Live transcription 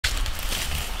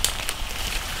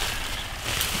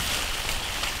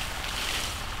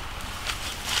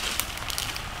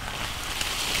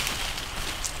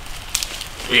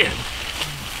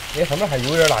哎，上面还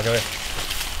有点辣椒哎。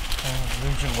哦，有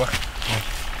几锅。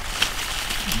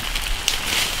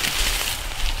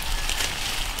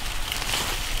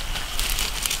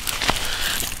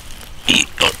1、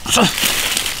2、3。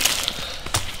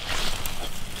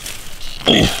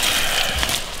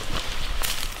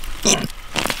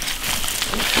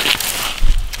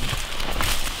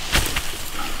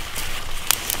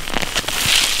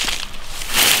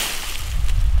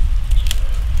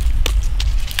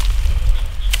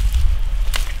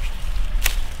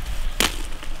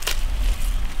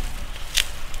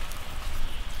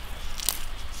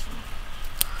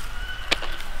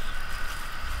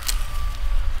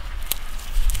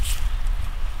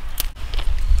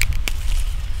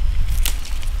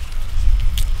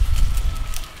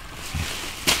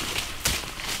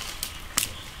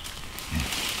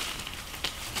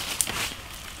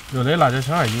有的辣椒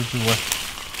香还有几锅。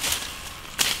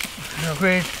这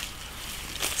回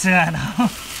这到，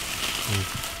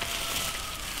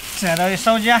这到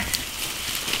少加。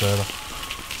对了。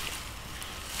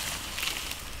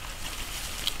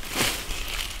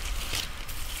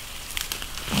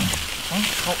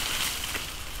好。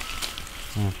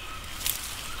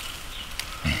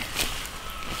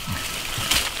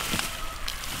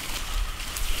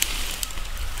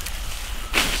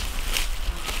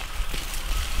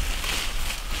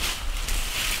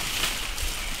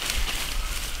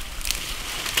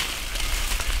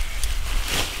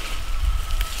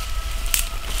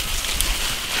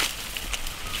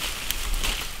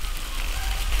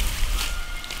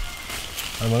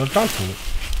还没有长葱的。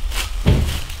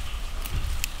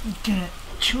这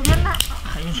秋天辣，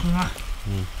还有葱啊。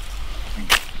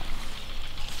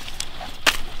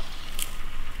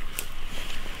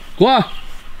哥，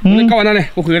你搞完了嘞，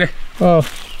我回来。哦。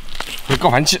我搞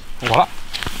饭去，饿了。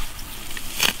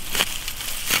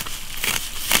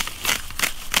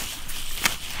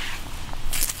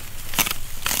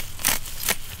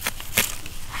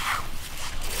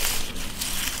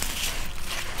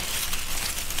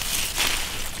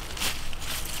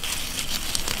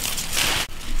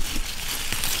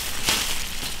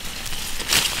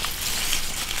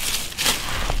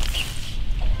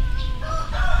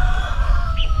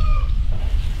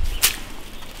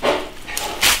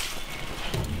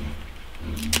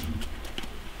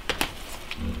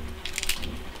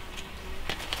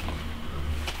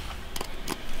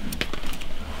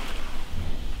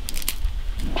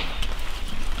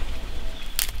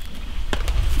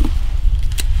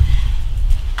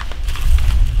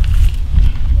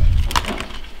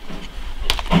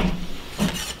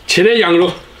切点羊肉，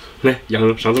来，羊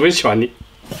肉上次没切完的。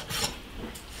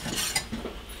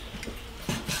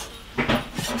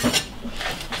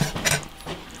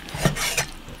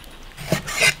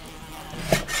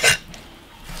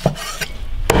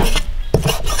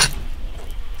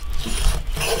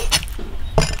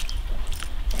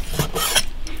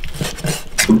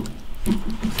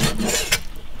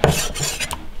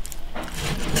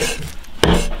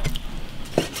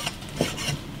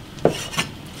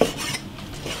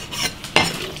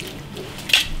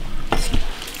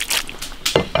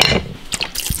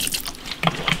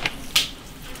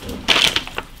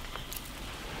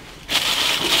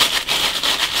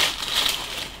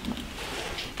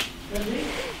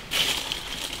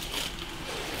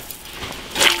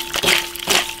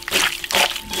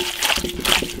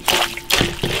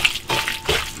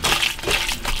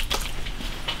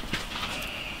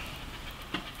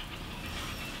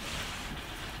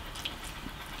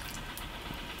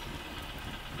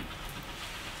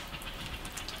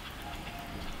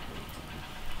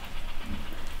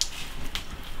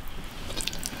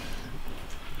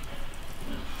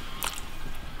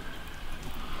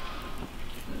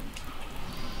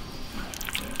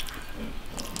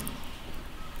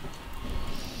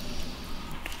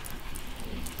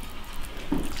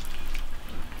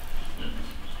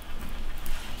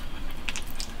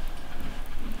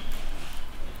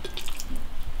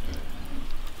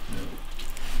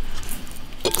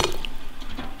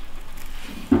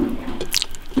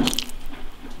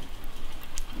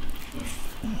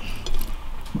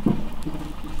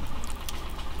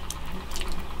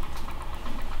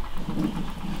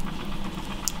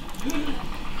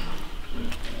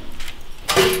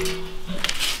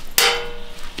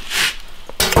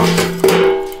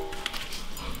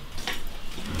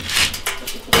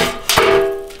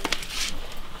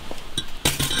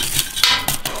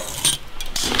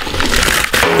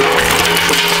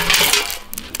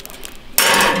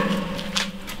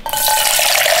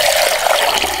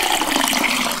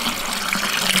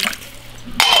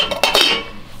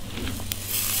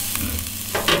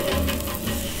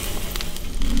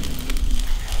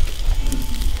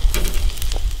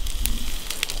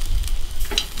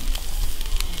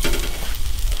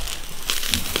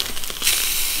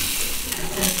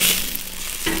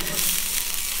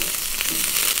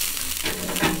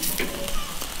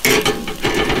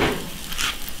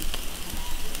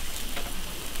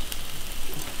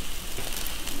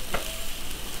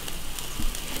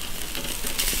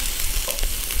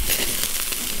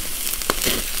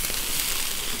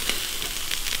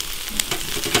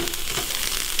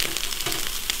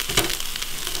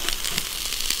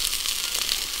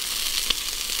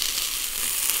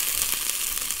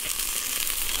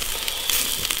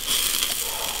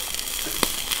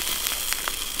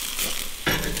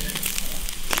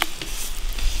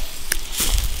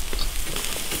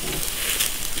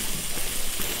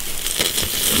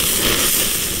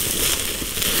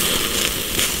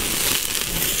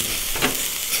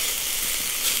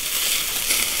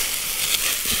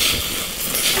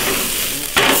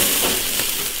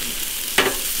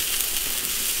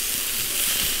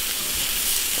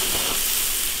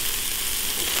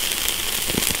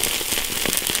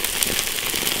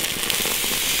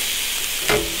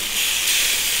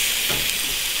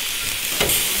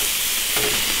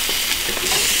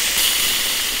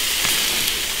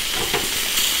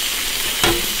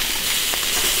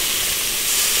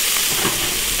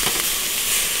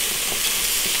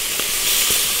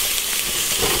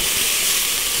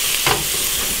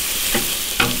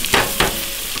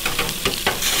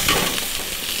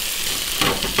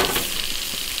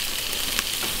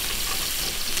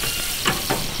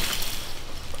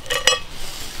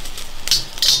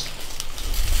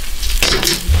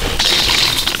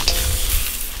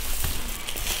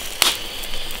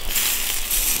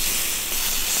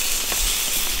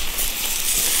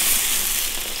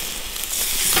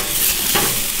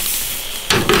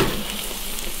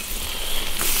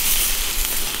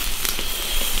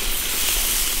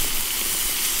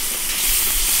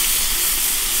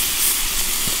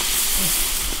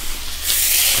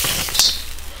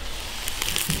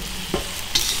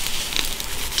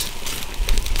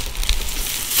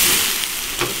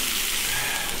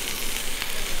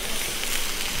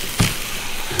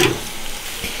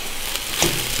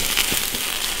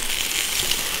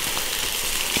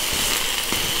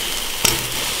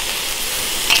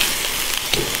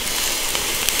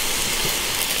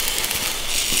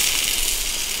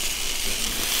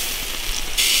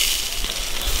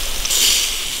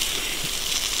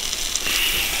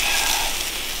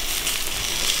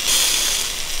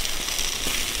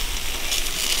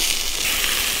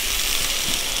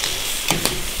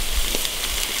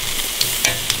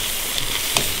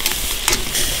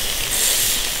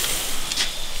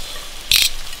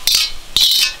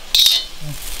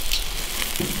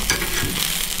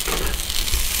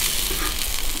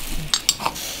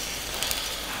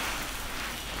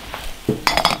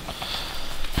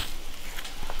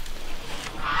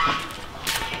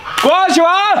我喜欢。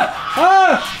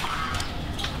啊！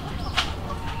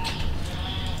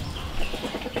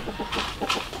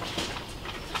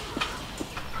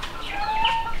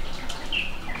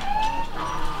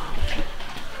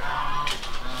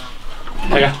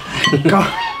来个，搞，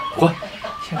过，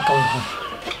先搞一会。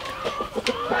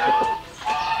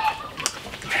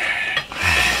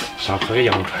少喝点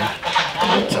羊肉串。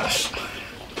这是，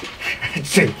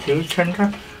这有圈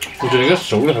圈。我觉得那个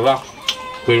瘦的头啊，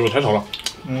回肉太少了。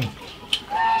嗯。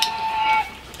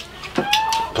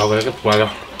搞个那个辣椒，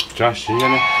这样新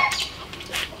鲜的。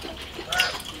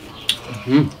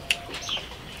嗯，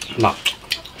辣。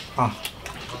啊。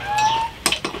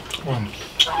嗯。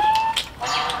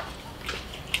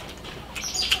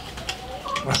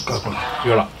啊，够够。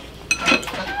有了。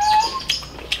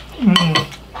嗯。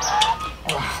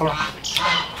哇，好了。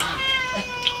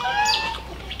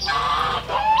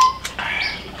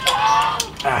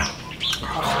啊。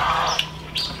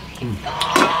嗯。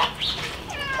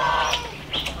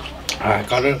哎，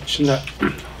搞点青菜，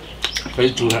可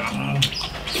以韭菜。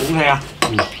韭菜呀。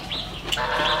嗯。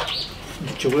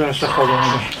韭菜是好东西。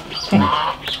嗯。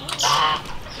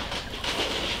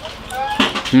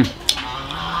嗯。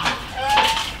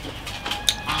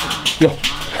哟，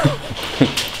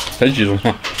太激动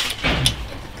了。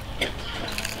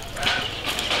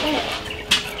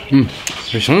嗯，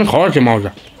这香肠烤点钱嘛，好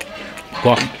吃。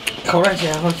哥。烤点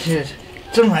钱好吃，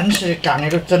整饭吃干那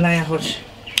个整的也好吃。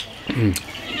嗯。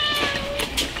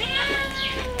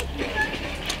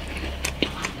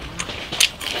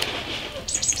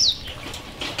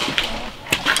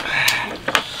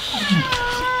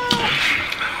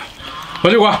老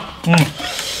九哥。嗯。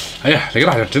哎呀，这个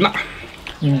辣椒真辣。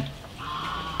嗯。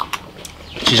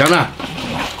提香呢？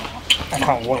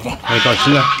看我了吧。哎，搞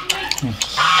青菜。嗯。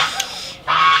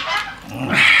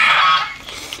嗯。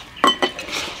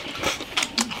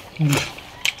嗯。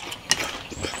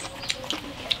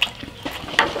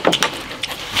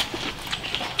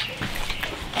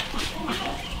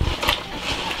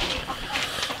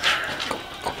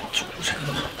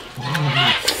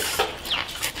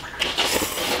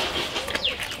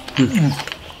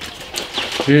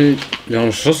比羊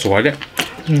肉丝滑点。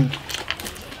嗯。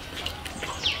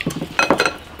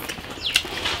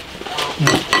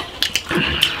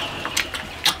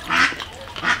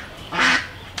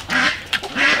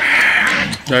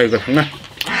来一个汤啊！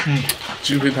嗯，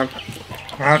鸡腿汤。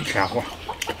啊，甜乎。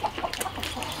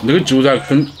那个韭菜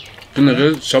跟那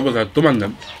个小白菜都蛮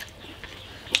嫩。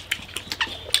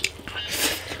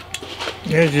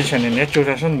你看以前的那韭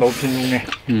菜是老品种的。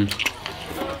嗯。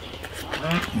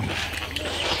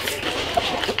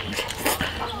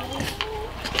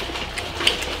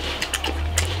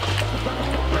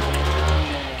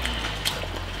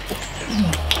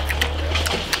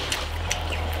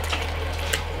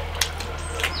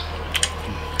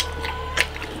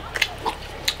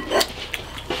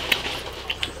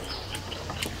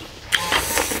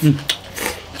嗯，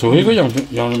最后一个羊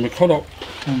肉没烤到。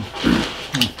嗯。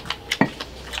嗯。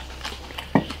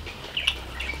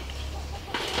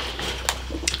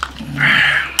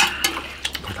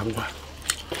快汤快。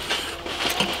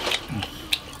嗯。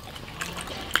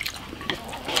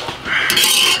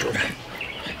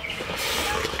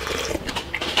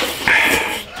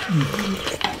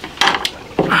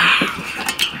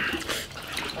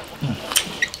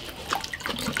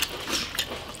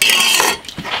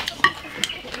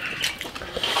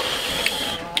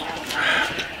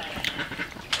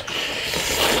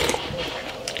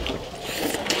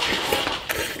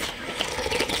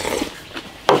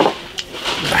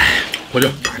我就。